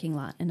gym parking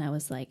lot, and I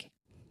was like,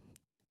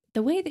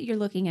 the way that you're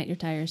looking at your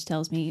tires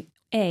tells me,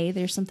 A,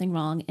 there's something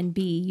wrong, and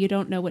B, you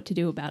don't know what to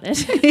do about it.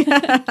 So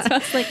I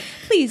was like,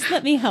 please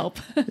let me help.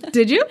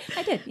 Did you?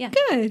 I did. Yeah.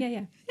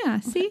 Good. Yeah.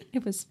 See,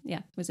 it was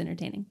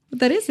entertaining.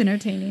 That is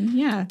entertaining.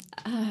 Yeah.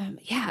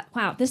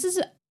 Wow.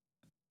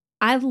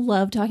 I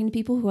love talking to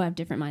people who have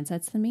different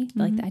mindsets than me.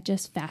 Like, that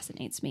just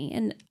fascinates me.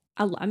 And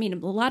a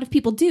lot of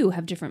people do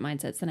have different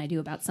mindsets than I do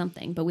about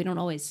something, but we don't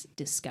always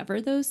discover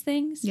those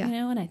things,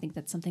 and I think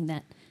that's something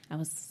that I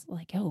was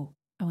like, oh,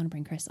 I want to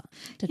bring Chris on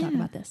to talk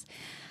about this.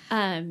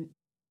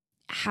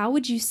 How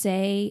would you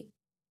say,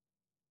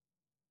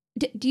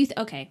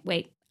 okay,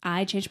 wait,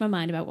 I changed my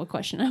mind about what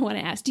question I want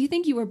to ask. Do you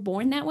think you were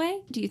born that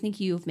way? Do you think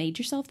you've made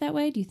yourself that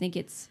way? Do you think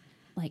it's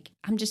like,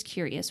 I'm just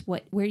curious,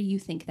 where do you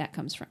think that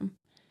comes from?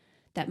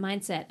 That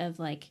mindset of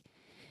like,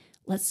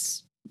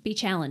 let's be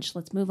challenged,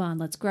 let's move on,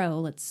 let's grow,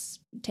 let's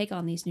take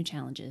on these new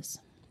challenges.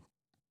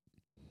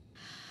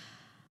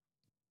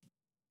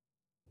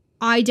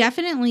 I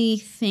definitely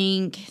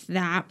think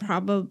that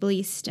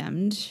probably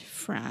stemmed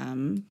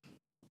from,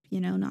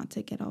 not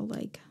to get all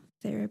like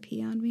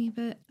therapy on me,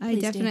 but I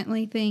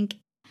definitely think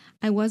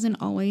I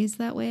wasn't always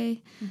that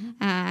way.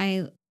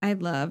 I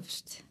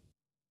loved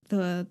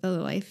the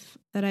life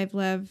that I've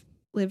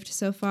lived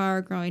so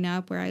far growing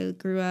up, where I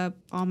grew up,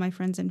 all my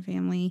friends and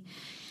family.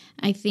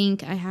 I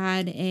think I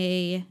had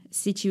a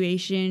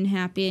situation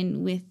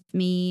happen with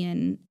me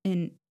and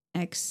an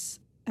ex,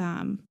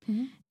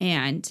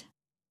 and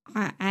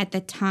at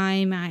the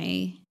time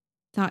I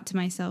thought to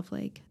myself,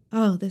 like,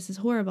 oh, this is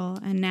horrible.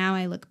 And now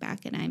I look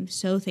back and I'm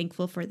so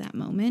thankful for that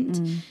moment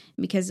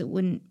because it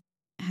wouldn't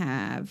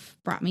have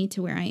brought me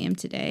to where I am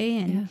today.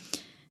 And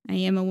I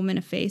am a woman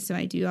of faith, so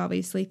I do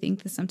obviously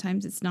think that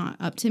sometimes it's not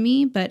up to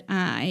me. But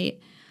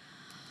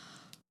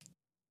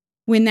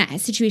when that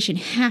situation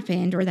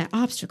happened or that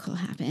obstacle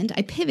happened,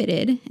 I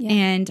pivoted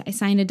and I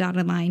signed a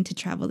dotted line to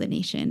travel the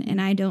nation.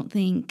 And I don't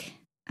think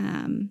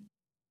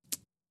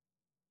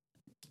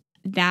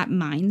that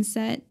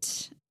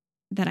mindset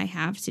that I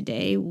have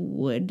today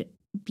would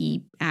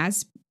be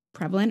as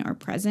prevalent or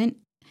present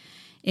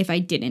if I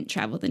didn't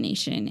travel the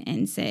nation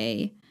and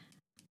say,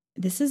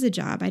 this is a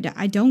job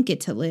I don't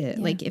get to live.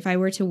 Yeah. Like if I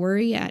were to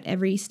worry at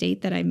every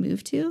state that I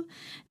moved to,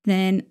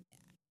 then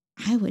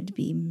I would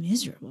be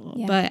miserable.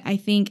 Yeah. But I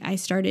think I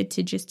started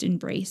to just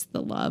embrace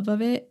the love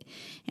of it.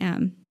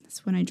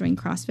 That's when I joined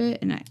CrossFit.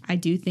 And I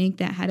do think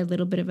that had a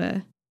little bit of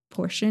a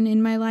portion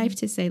in my life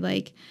to say,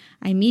 like,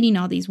 I'm meeting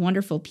all these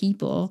wonderful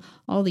people,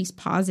 all these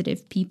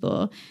positive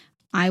people.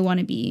 I want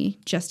to be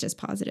just as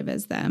positive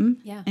as them.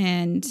 Yeah.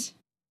 And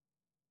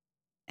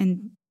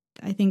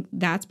I think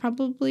that's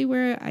probably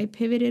where I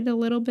pivoted a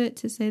little bit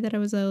to say that I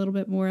was a little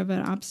bit more of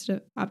an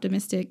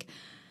optimistic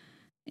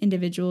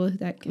individual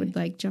that would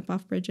like jump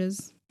off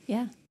bridges.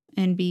 Yeah.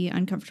 And be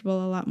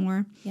uncomfortable a lot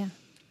more. Yeah.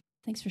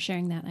 Thanks for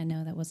sharing that. I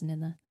know that wasn't in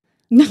the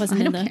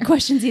care.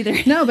 Questions either.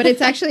 No, but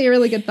it's actually a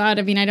really good thought.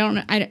 I mean,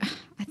 I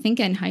think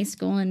in high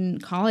school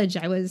and college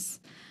I was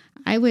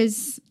a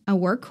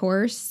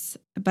workhorse,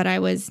 but I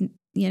was,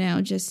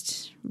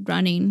 just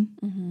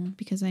running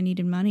because I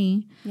needed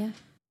money. Yeah.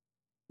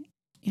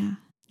 Yeah.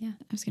 Yeah.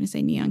 I was going to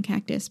say Neon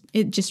Cactus.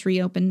 It just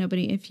reopened.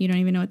 If you don't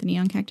even know what the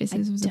Neon Cactus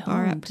is, it was a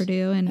bar at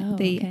Purdue, and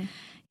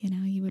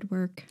you would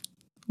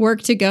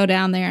work to go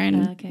down there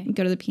and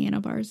go to the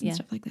piano bars and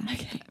stuff like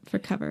that for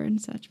cover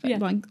and such.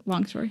 But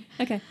long story.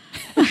 Okay.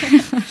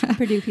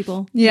 Purdue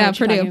people. Yeah,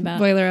 Purdue.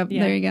 Boiler up.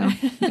 Yeah. There you go.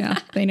 Yeah,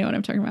 they know what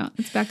I'm talking about.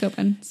 It's back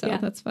open, so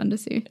that's fun to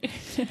see.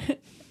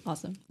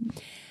 Awesome.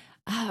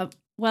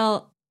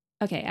 Well,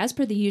 okay, as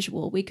per the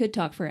usual, we could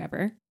talk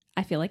forever.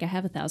 I feel like I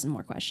have 1,000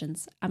 more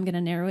questions. I'm going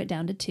to narrow it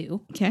down to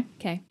 2.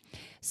 Okay.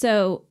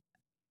 So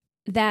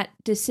that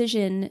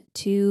decision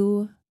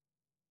to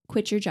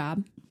quit your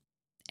job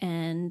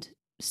and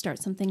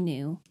start something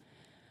new,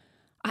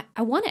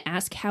 I want to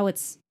ask how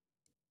it's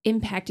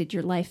impacted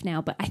your life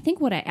now, but I think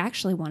what I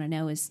actually want to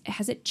know is,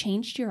 has it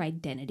changed your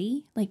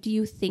identity? Like, do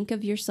you think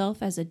of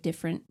yourself as a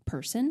different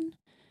person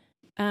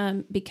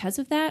because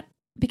of that?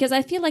 Because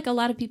I feel like a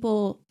lot of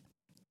people,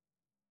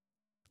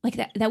 like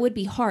that would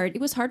be hard.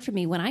 It was hard for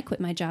me when I quit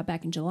my job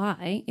back in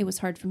July. It was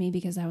hard for me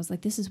because I was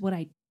like, this is what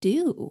I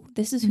do.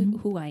 This is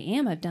who I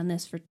am. I've done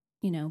this for,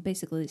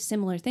 basically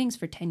similar things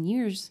for 10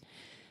 years.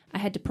 I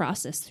had to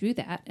process through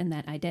that and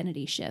that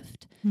identity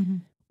shift. Mm-hmm.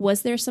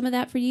 Was there some of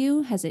that for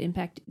you?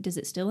 Does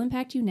it still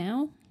impact you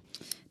now?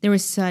 There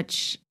was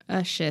such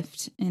a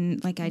shift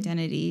in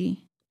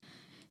identity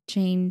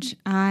change.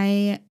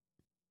 I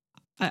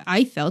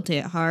felt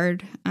it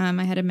hard.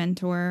 I had a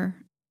mentor,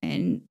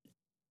 and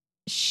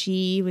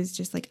she was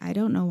just like, I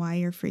don't know why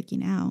you're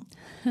freaking out.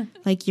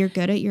 Like, you're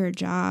good at your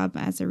job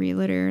as a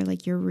realtor.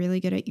 Like, you're really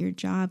good at your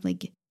job.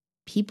 Like,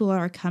 people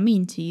are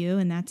coming to you,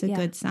 and that's a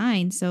good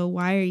sign. So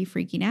why are you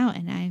freaking out?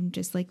 And I'm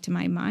just like, to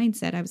my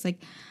mindset, I was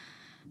like,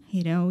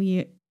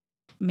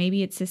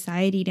 maybe it's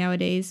society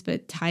nowadays,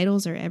 but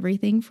titles are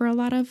everything for a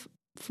lot.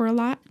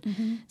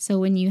 Mm-hmm. So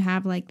when you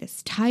have like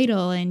this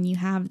title and you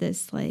have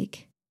this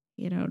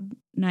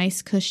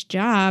nice cush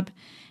job,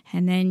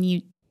 and then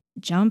you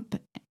jump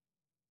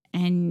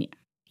and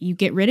you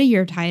get rid of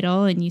your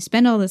title and you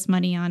spend all this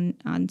money on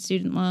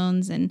student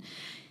loans, and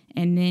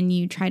then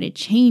you try to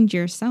change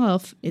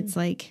yourself, it's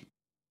like,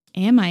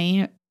 am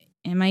I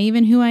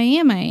even who I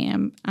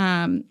am?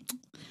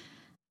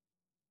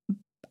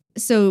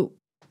 So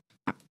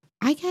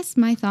I guess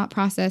my thought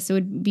process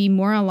would be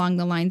more along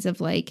the lines of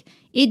like,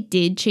 it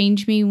did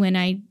change me when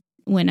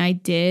I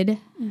did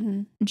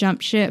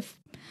jump ship.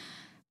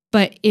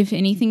 But if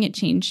anything, it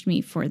changed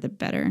me for the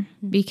better,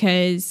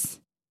 because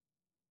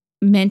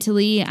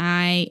mentally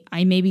I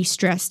may be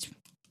stressed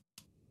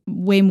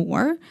way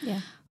more,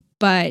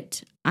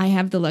 but I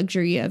have the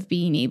luxury of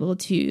being able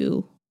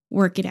to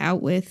work it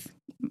out with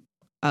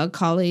a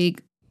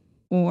colleague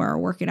or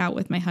work it out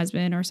with my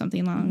husband or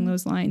something along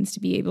those lines, to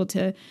be able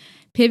to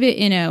pivot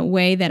in a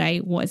way that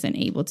I wasn't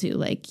able to.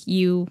 Like,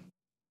 you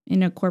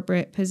in a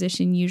corporate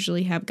position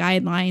usually have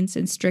guidelines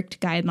and strict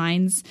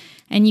guidelines,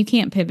 and you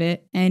can't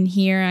pivot. And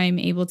here I'm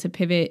able to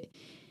pivot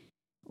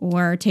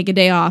or take a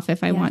day off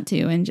if I want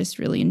to, and just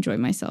really enjoy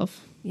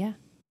myself. Yeah.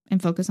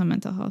 And focus on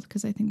mental health,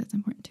 because I think that's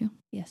important too.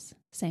 Yes.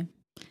 Same.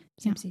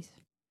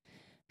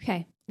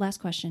 Okay. Last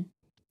question.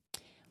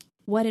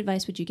 What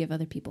advice would you give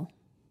other people?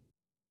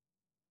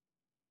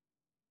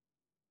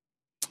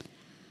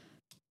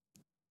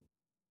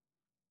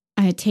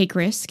 Take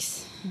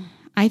risks.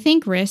 I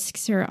think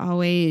risks are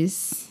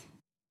always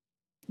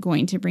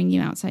going to bring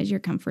you outside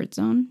your comfort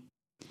zone.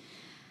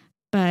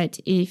 But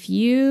if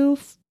you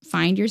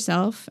find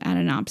yourself at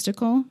an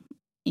obstacle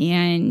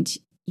and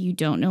you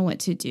don't know what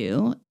to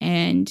do,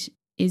 and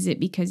is it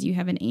because you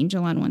have an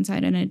angel on one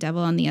side and a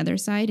devil on the other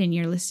side, and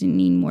you're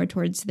listening more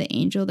towards the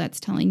angel that's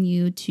telling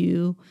you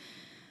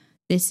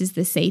this is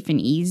the safe and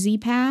easy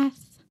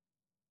path,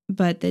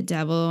 but the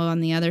devil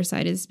on the other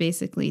side is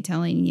basically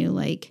telling you,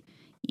 like,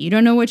 you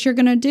don't know what you're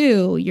going to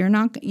do. You're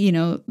not,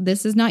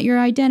 this is not your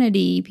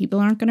identity. People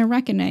aren't going to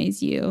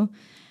recognize you.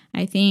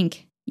 I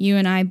think you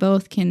and I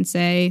both can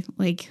say,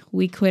 like,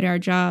 we quit our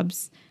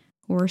jobs.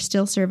 We're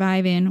still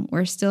surviving.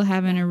 We're still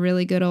having a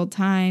really good old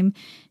time.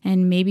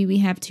 And maybe we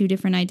have two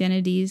different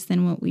identities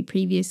than what we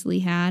previously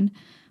had.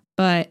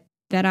 But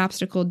that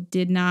obstacle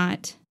did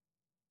not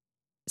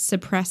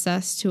suppress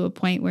us to a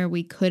point where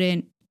we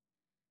couldn't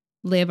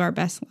live our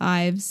best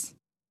lives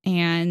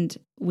and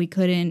we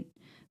couldn't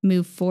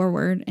move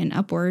forward and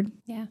upward.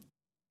 Yeah.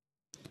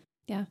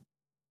 Yeah.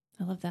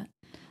 I love that.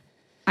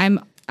 I'm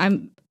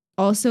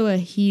also a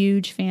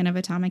huge fan of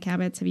Atomic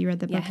Habits. Have you read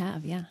the book? I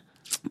have, yeah.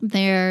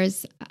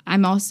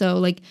 I'm also,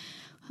 like,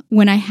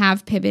 when I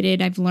have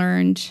pivoted, I've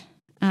learned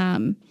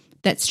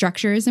that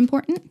structure is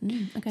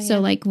important. So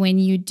like when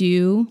you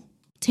do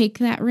take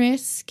that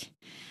risk,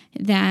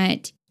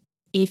 that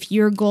if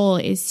your goal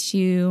is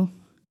to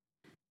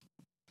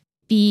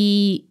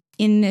be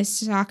in this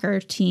soccer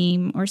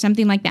team or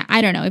something like that,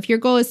 I don't know, if your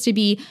goal is to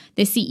be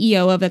the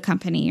CEO of a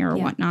company or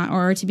whatnot,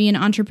 or to be an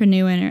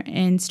entrepreneur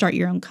and start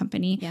your own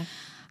company,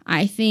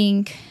 I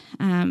think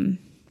in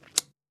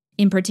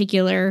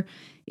particular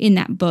in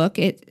that book,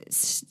 it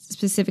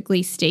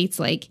specifically states,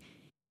 like,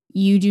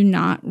 you do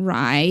not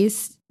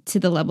rise to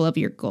the level of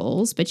your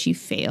goals, but you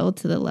fail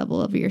to the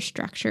level of your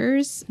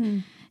structures.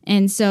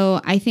 And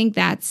so I think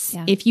that's,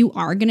 if you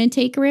are going to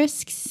take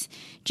risks,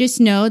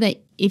 just know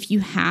that if you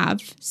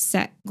have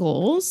set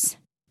goals,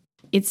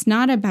 it's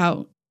not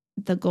about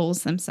the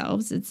goals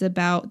themselves. It's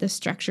about the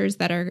structures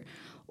that are,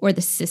 or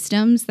the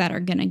systems that are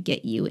going to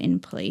get you in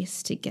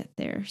place to get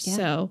there.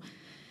 So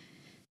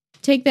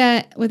take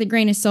that with a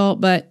grain of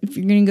salt, but if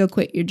you're going to go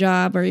quit your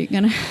job or you're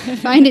going to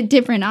find a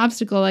different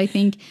obstacle, I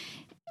think,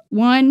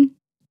 1,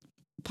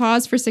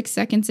 pause for 6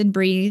 seconds and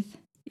breathe.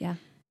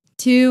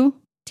 2,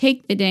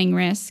 take the dang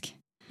risk.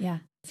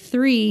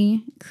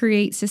 3,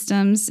 create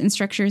systems and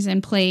structures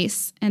in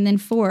place. And then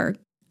 4,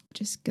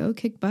 just go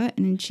kick butt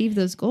and achieve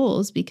those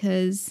goals,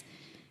 because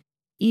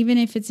even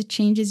if it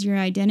changes your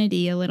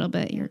identity a little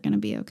bit, you're going to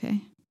be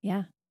okay.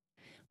 Yeah.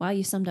 Wow,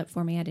 you summed up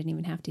for me. I didn't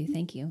even have to.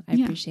 Thank you. I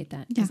appreciate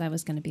that, because I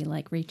was going to be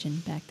like reaching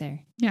back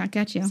there. Yeah,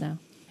 got you. So,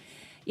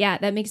 yeah,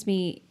 that makes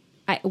me,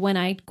 when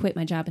I quit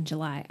my job in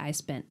July, I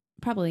spent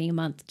probably a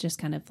month just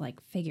kind of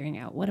like figuring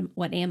out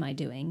what am I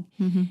doing?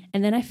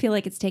 And then I feel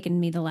like it's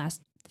taken me the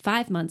last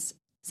 5 months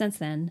since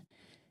then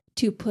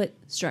to put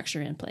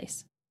structure in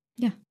place.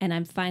 Yeah. And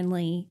I'm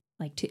finally,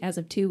 like, as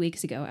of 2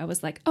 weeks ago, I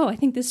was like, oh, I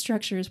think this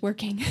structure is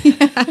working.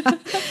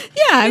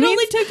 It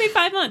only took me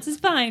 5 months. It's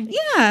fine.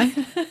 Yeah.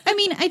 I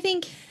mean, I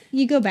think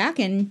you go back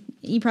and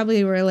you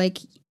probably were like,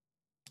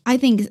 I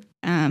think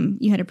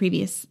you had a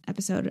previous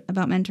episode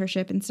about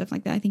mentorship and stuff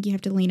like that. I think you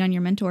have to lean on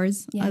your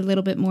mentors a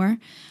little bit more.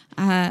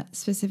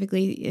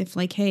 Specifically if,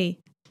 like, hey,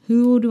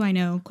 who do I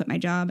know quit my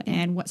job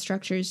and what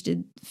structures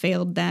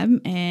failed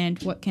them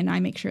and what can I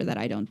make sure that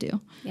I don't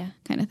do? Yeah.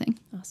 Kind of thing.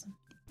 Awesome.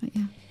 But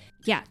yeah.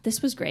 Yeah,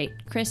 this was great.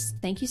 Chris,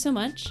 thank you so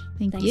much.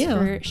 Thanks you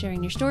for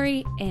sharing your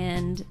story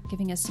and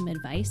giving us some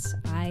advice.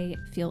 I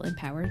feel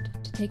empowered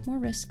to take more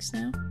risks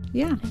now.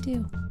 Yeah. I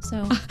do.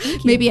 So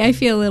maybe I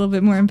feel a little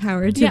bit more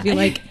empowered to be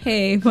like,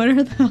 hey, what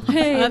are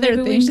the other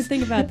things? We should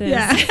think about this.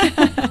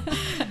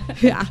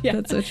 Yeah,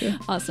 that's so true.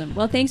 Awesome.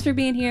 Well, thanks for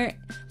being here.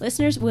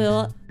 Listeners,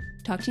 we'll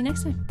talk to you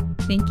next time.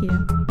 Thank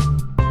you.